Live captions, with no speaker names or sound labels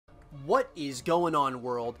What is going on,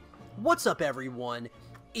 world? What's up, everyone?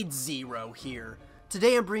 It's Zero here.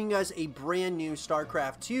 Today I'm bringing us a brand new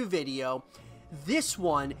Starcraft 2 video. This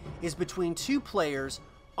one is between two players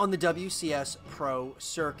on the WCS Pro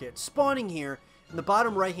circuit, spawning here in the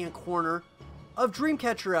bottom right hand corner of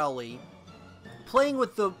Dreamcatcher LE, playing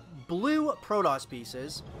with the blue Protoss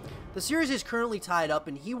pieces. The series is currently tied up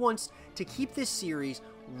and he wants to keep this series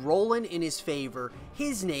rolling in his favor.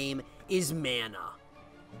 His name is MaNa.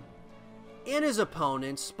 And his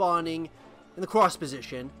opponent spawning in the cross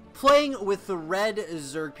position, playing with the red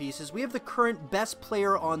Zerg pieces. We have the current best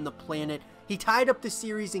player on the planet. He tied up the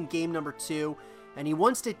series in game number 2, and he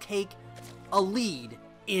wants to take a lead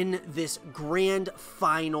in this grand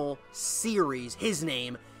final series. His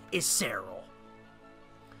name is Serral.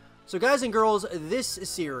 So guys and girls, this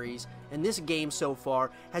series and this game so far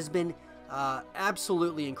has been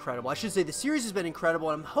absolutely incredible. I should say the series has been incredible,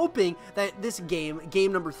 and I'm hoping that this game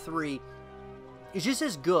number 3, is just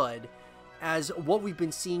as good as what we've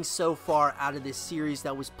been seeing so far out of this series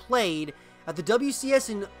that was played at the WCS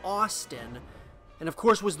in Austin, and of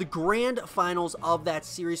course was the grand finals of that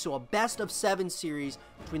series. So a best of 7 series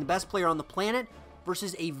between the best player on the planet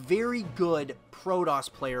versus a very good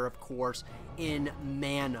Protoss player, of course, in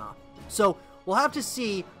MaNa. So we'll have to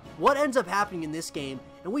see what ends up happening in this game.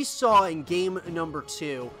 And we saw in game number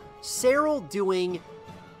 2 Serral doing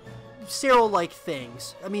Serral-like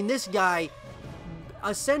things. I mean, this guy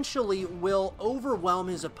essentially will overwhelm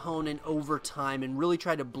his opponent over time and really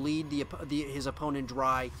try to bleed his opponent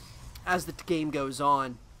dry as the game goes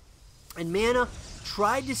on. And MaNa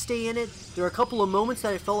tried to stay in it. There are a couple of moments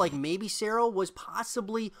that I felt like maybe Serral was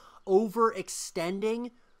possibly overextending,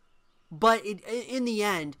 but in the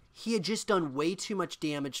end, he had just done way too much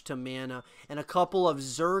damage to MaNa, and a couple of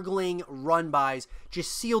Zergling run-bys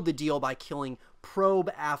just sealed the deal by killing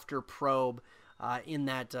probe after probe in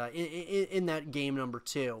that game number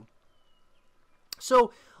 2.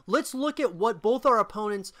 So let's look at what both our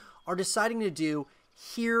opponents are deciding to do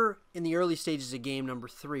here in the early stages of game number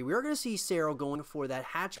 3. We are going to see Serral going for that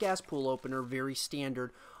hatch gas pool opener, very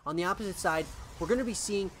standard. On the opposite side, we're going to be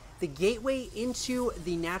seeing the gateway into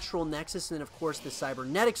the natural nexus, and then of course the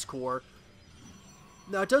cybernetics core.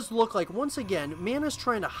 Now it does look like, once again, MaNa's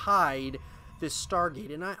trying to hide this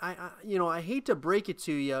Stargate, and I hate to break it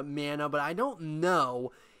to you, MaNa, but I don't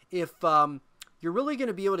know if you're really going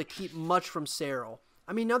to be able to keep much from Serral.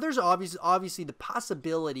 I mean, now there's obviously the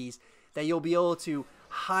possibilities that you'll be able to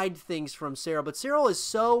hide things from Serral, but Serral is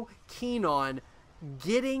so keen on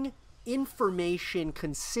getting information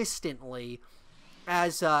consistently,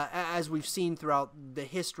 as we've seen throughout the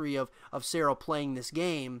history of Serral playing this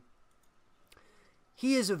game.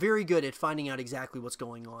 He is very good at finding out exactly what's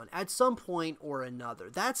going on at some point or another.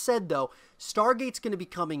 That said, though, Stargate's going to be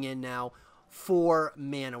coming in now for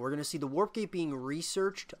MaNa. We're going to see the Warp Gate being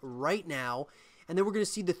researched right now, and then we're going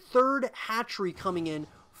to see the third hatchery coming in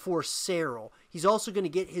for Serral. He's also going to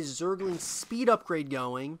get his Zergling speed upgrade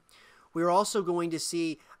going. We're also going to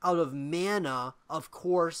see out of MaNa, of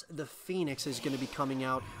course, the Phoenix is going to be coming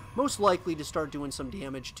out, most likely to start doing some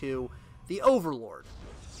damage to the Overlord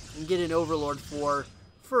and get an Overlord for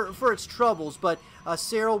its troubles. But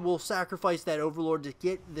Serral will sacrifice that Overlord to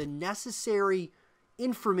get the necessary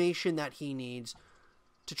information that he needs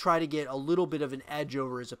to try to get a little bit of an edge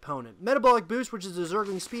over his opponent. Metabolic Boost, which is the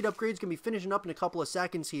Zergling speed upgrade, is going to be finishing up in a couple of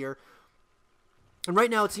seconds here. And right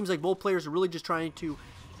now it seems like both players are really just trying to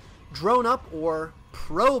drone up or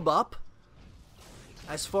probe up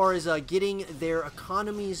as far as getting their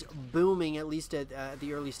economies booming, at least at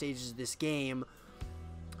the early stages of this game.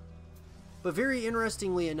 But very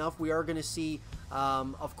interestingly enough, we are going to see,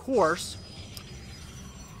 of course,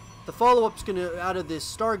 the follow-up's going to, out of this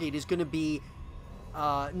Stargate, is going to be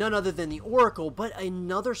none other than the Oracle, but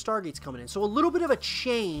another Stargate's coming in. So a little bit of a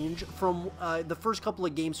change from the first couple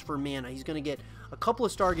of games for MaNa. He's going to get a couple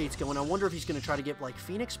of Stargates going. I wonder if he's going to try to get like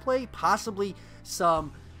Phoenix play, possibly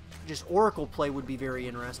some just Oracle play would be very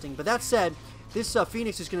interesting. But that said, this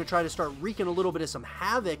Phoenix is going to try to start wreaking a little bit of some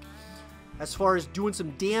havoc as far as doing some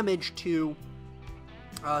damage to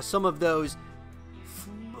some of those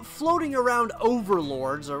floating around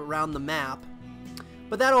overlords around the map.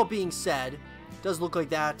 But that all being said, it does look like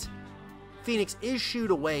that Phoenix is shooed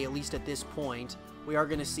away, at least at this point. We are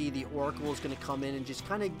going to see the Oracle is going to come in and just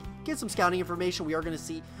kind of get some scouting information. We are going to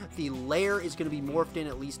see the lair is going to be morphed in,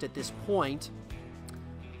 at least at this point.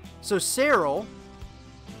 So Serral,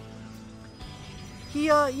 he,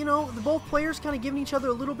 both players kind of giving each other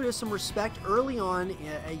a little bit of some respect early on,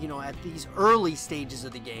 at these early stages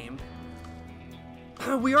of the game.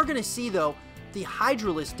 We are going to see, though, the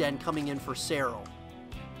Hydralisk Den coming in for Serral.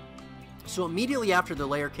 So immediately after the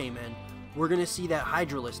lair came in, we're going to see that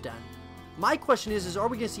Hydralisk Den. My question is are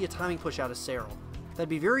we going to see a timing push out of Serral? That'd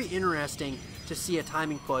be very interesting to see a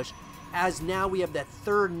timing push, as now we have that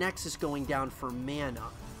third Nexus going down for MaNa.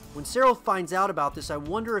 When Serral finds out about this, I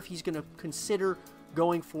wonder if he's going to consider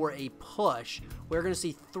going for a push. We're going to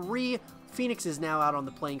see 3 Phoenixes now out on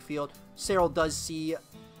the playing field. Serral does see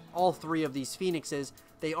all 3 of these Phoenixes.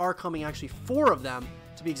 They are coming, actually 4 of them,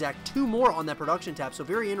 to be exact, 2 more on that production tab. So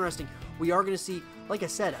very interesting. We are going to see, like I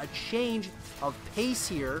said, a change of pace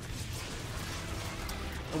here.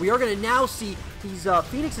 And we are going to now see these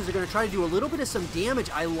Phoenixes are going to try to do a little bit of some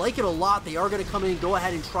damage. I like it a lot. They are going to come in and go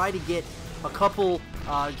ahead and try to get a couple,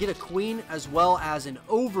 get a Queen as well as an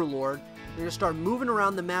Overlord. They're going to start moving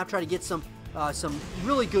around the map, try to get some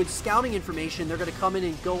really good scouting information. They're going to come in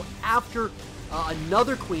and go after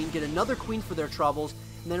another Queen, get another Queen for their troubles.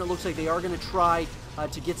 And then it looks like they are going to try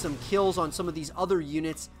to get some kills on some of these other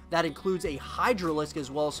units. That includes a Hydralisk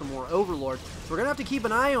as well as some more Overlords. So we're going to have to keep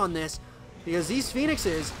an eye on this, because these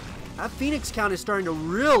Phoenixes, that Phoenix count is starting to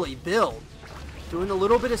really build. Doing a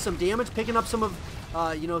little bit of some damage, picking up some of,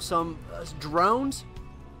 you know, some drones.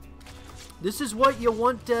 This is what you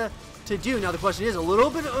want to do. Now the question is a little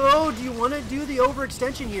bit, do you want to do the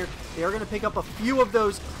overextension here? They are going to pick up a few of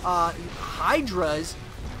those Hydras.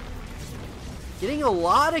 Getting a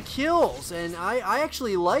lot of kills, and I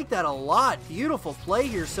actually like that a lot. Beautiful play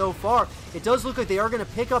here so far. It does look like they are going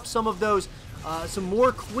to pick up some of those, some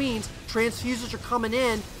more Queens. Transfuses are coming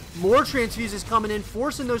in. More transfuses coming in,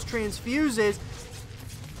 forcing those transfuses.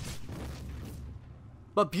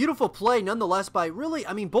 But beautiful play nonetheless by really,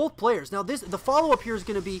 I mean, both players. Now the follow-up here is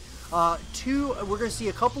going to be we're going to see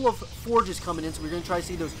a couple of Forges coming in, so we're going to try to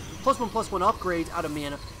see those +1/+1 upgrades out of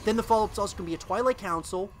MaNa. Then the follow-up is also going to be a Twilight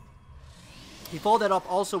Council. You follow that up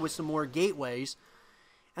also with some more Gateways.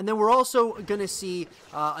 And then we're also going to see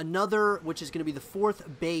another, which is going to be the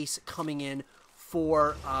 4th base coming in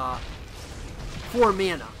for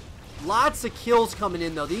MaNa. Lots of kills coming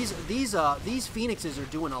in though. These Phoenixes are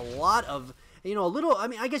doing a lot of, you know, a little, I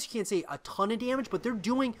mean, I guess you can't say a ton of damage, but they're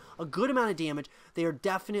doing a good amount of damage. They're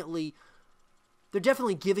definitely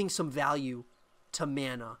giving some value to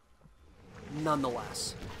MaNa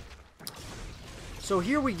nonetheless. So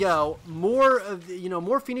here we go. More of, you know,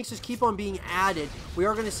 more Phoenixes keep on being added. We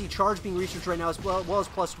are going to see Charge being researched right now as well as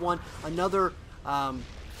 +1. Another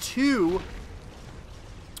 2.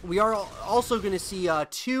 We are also going to see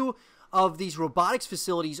 2 of these robotics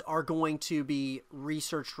facilities are going to be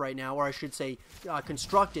researched right now, or I should say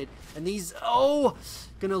constructed. And these, going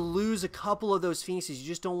to lose a couple of those Phoenixes. You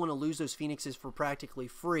just don't want to lose those Phoenixes for practically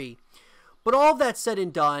free. But all of that said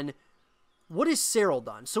and done, what has Serral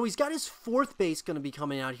done? So he's got his 4th base going to be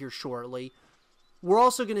coming out here shortly. We're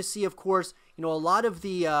also going to see, of course, you know, a lot of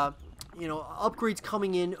the, you know, upgrades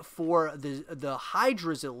coming in for the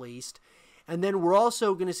Hydras at least. And then we're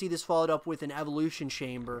also going to see this followed up with an Evolution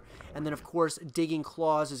Chamber. And then, of course, Digging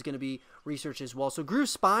Claws is going to be researched as well. So Groove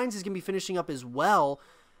Spines is going to be finishing up as well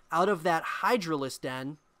out of that Hydralisk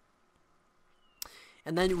Den.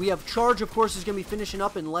 And then we have Charge, of course, is going to be finishing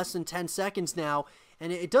up in less than 10 seconds now.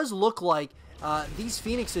 And it does look like these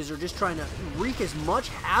Phoenixes are just trying to wreak as much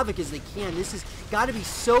havoc as they can. This has got to be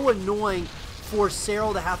so annoying for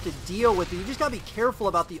Serral to have to deal with. But you just got to be careful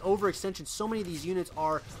about the overextension. So many of these units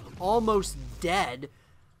are almost dead,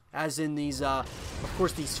 as in these, of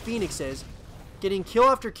course, these Phoenixes. Getting kill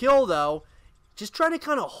after kill, though. Just trying to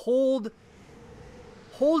kind of hold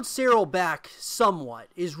Serral back somewhat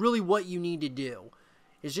is really what you need to do.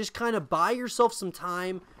 Is just kind of buy yourself some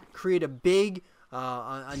time, create a big,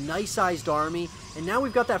 a nice-sized army, and now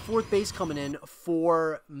we've got that 4th base coming in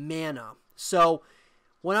for MaNa. So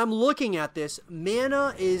when I'm looking at this,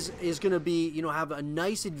 MaNa is going to be, you know, have a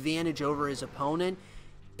nice advantage over his opponent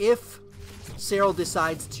if Serral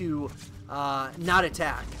decides to not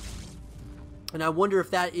attack. And I wonder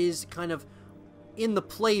if that is kind of in the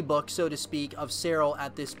playbook, so to speak, of Serral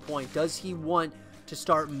at this point. Does he want to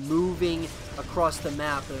start moving across the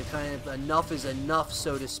map? Kind of enough is enough,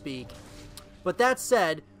 so to speak. But that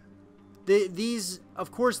said,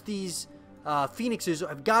 of course, these Phoenixes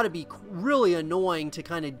have got to be really annoying to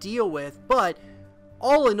kind of deal with. But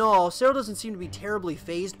all in all, Serral doesn't seem to be terribly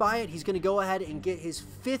fazed by it. He's going to go ahead and get his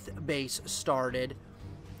 5th base started.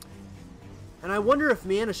 And I wonder if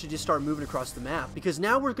MaNa should just start moving across the map, because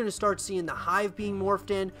now we're going to start seeing the Hive being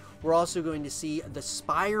morphed in. We're also going to see the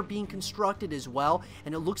Spire being constructed as well,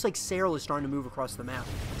 and it looks like Serral is starting to move across the map.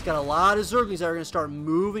 It's got a lot of Zerglings that are going to start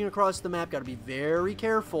moving across the map. Got to be very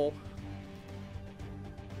careful.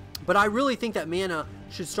 But I really think that MaNa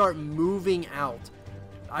should start moving out.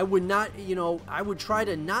 I would not, you know, I would try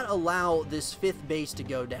to not allow this 5th base to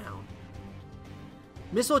go down.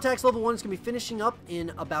 Missile attacks level 1 is going to be finishing up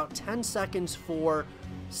in about 10 seconds for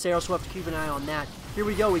Serral, so we'll have to keep an eye on that. Here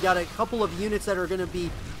we go. We got a couple of units that are going to be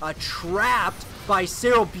trapped by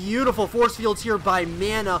Serral. Beautiful force fields here by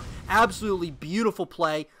MaNa. Absolutely beautiful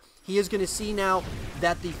play. He is going to see now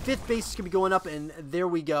that the 5th base is going to be going up, and there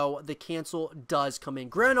we go. The cancel does come in.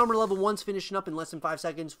 Ground armor level 1's finishing up in less than 5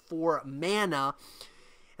 seconds for MaNa.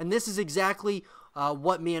 And this is exactly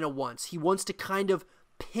what MaNa wants. He wants to kind of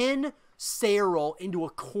pin Serral into a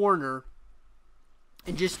corner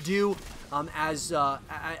and just do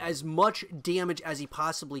as much damage as he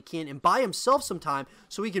possibly can, and buy himself some time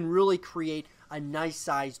so he can really create a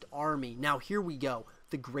nice-sized army. Now, here we go.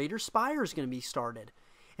 The Greater Spire is going to be started.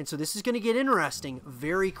 And so this is going to get interesting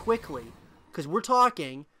very quickly, because we're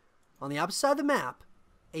talking, on the opposite side of the map,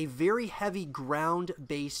 a very heavy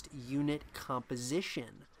ground-based unit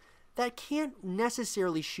composition that can't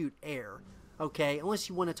necessarily shoot air, okay, unless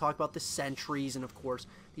you want to talk about the Sentries and, of course,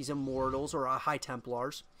 these Immortals or High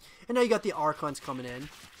Templars. And now you got the Archons coming in.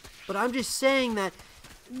 But I'm just saying that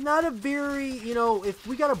not a very, you know, if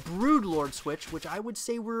we got a Broodlord switch, which I would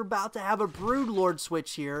say we're about to have a Broodlord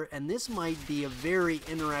switch here, and this might be a very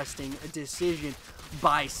interesting decision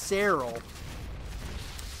by Serral.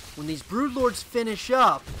 When these Broodlords finish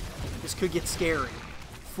up, this could get scary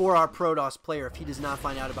for our Protoss player if he does not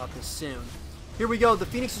find out about this soon. Here we go. The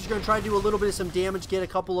Phoenixes are going to try to do a little bit of some damage, get a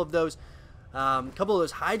couple of those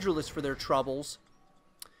Hydralisks for their troubles.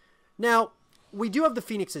 Now, we do have the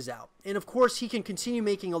Phoenixes out, and of course he can continue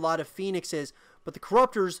making a lot of Phoenixes, but the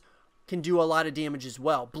Corruptors can do a lot of damage as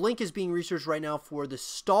well. Blink is being researched right now for the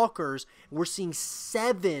Stalkers. We're seeing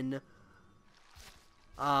 7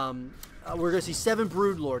 we're going to see 7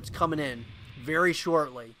 Broodlords coming in very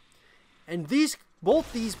shortly. And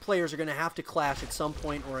both these players are going to have to clash at some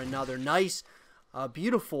point or another. Nice,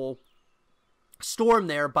 beautiful storm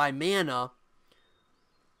there by MaNa.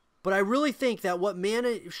 But I really think that what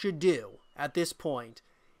MaNa should do at this point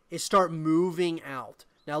is start moving out.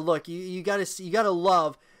 Now look, you gotta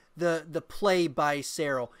love the play by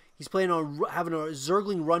Serral. He's planning on having a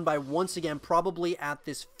Zergling run by once again, probably at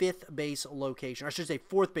this 5th base location. Or I should say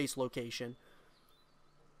 4th base location.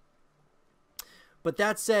 But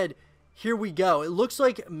that said, here we go. It looks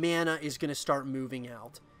like MaNa is going to start moving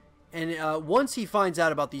out. And once he finds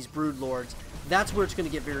out about these Broodlords, that's where it's going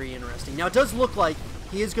to get very interesting. Now, it does look like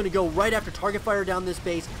he is going to go right after target fire down this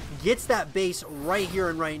base, gets that base right here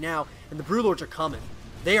and right now, and the Broodlords are coming.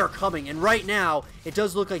 They are coming, and right now, it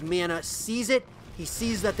does look like MaNa sees it. He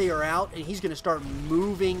sees that they are out, and he's going to start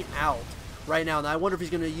moving out right now. Now, I wonder if he's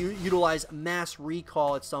going to utilize mass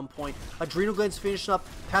recall at some point. Adrenal glands finishing up.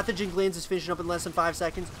 Pathogen glands is finishing up in less than 5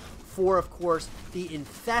 seconds for, of course, the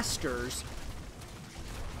Infestors.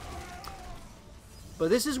 But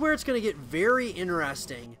this is where it's going to get very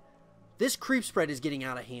interesting. This creep spread is getting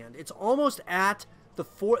out of hand. It's almost at the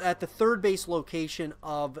 3rd base location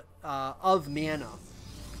of MaNa.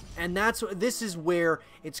 And this is where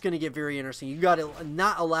it's going to get very interesting. You got to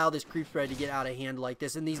not allow this creep spread to get out of hand like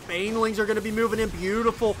this. And these Banelings are going to be moving in.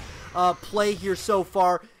 Beautiful play here so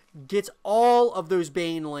far. Gets all of those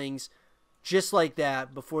Banelings just like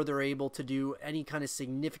that before they're able to do any kind of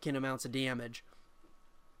significant amounts of damage.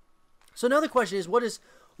 So now the question is,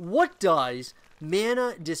 what does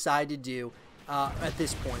MaNa decide to do at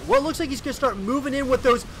this point? Well, it looks like he's going to start moving in with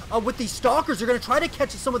those with these Stalkers. They're going to try to catch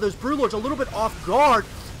some of those Broodlords a little bit off guard.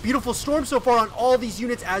 Beautiful storm so far on all these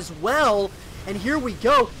units as well. And here we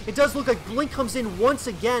go. It does look like Blink comes in once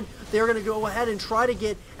again. They're going to go ahead and try to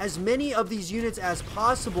get as many of these units as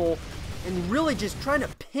possible, and really just trying to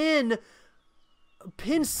pin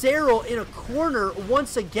Serral in a corner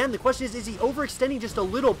once again. The question is he overextending just a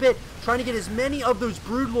little bit, trying to get as many of those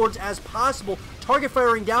Broodlords as possible, target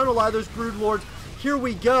firing down a lot of those Broodlords. Here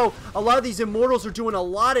we go. A lot of these Immortals are doing a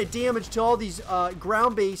lot of damage to all these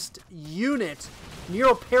ground-based units.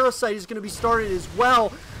 Neuroparasite is going to be started as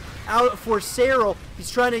well out for Serral.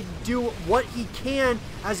 He's trying to do what he can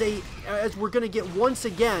as we're going to get once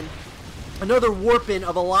again another warp-in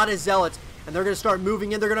of a lot of Zealots. And they're going to start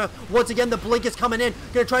moving in. They're going to, once again, the Blink is coming in.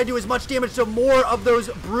 Going to try to do as much damage to more of those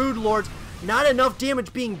Broodlords. Not enough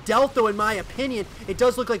damage being dealt, though, in my opinion. It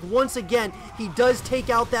does look like, once again, he does take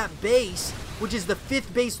out that base, which is the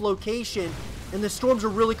 5th base location. And the Storms are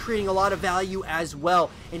really creating a lot of value as well.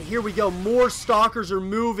 And here we go. More Stalkers are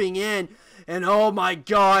moving in. And, oh, my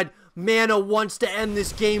God. MaNa wants to end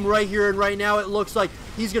this game right here and right now. It looks like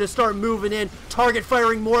he's going to start moving in. Target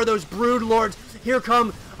firing more of those Broodlords. Here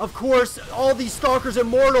come, of course, all these Stalkers and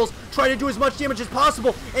Immortals trying to do as much damage as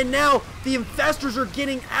possible. And now the Infestors are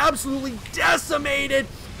getting absolutely decimated.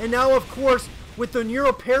 And now, of course, with the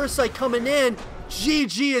Neuroparasite coming in,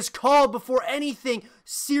 GG is called before anything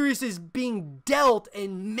series is being dealt,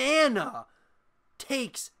 and MaNa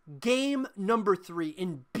takes game number 3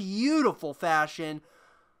 in beautiful fashion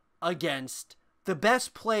against the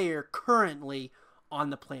best player currently on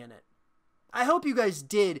the planet. I hope you guys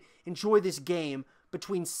did enjoy this game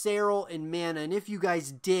between Serral and MaNa, and if you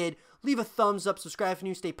guys did, leave a thumbs up, subscribe if you're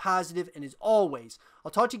new, stay positive, and as always,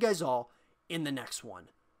 I'll talk to you guys all in the next one.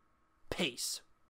 Peace.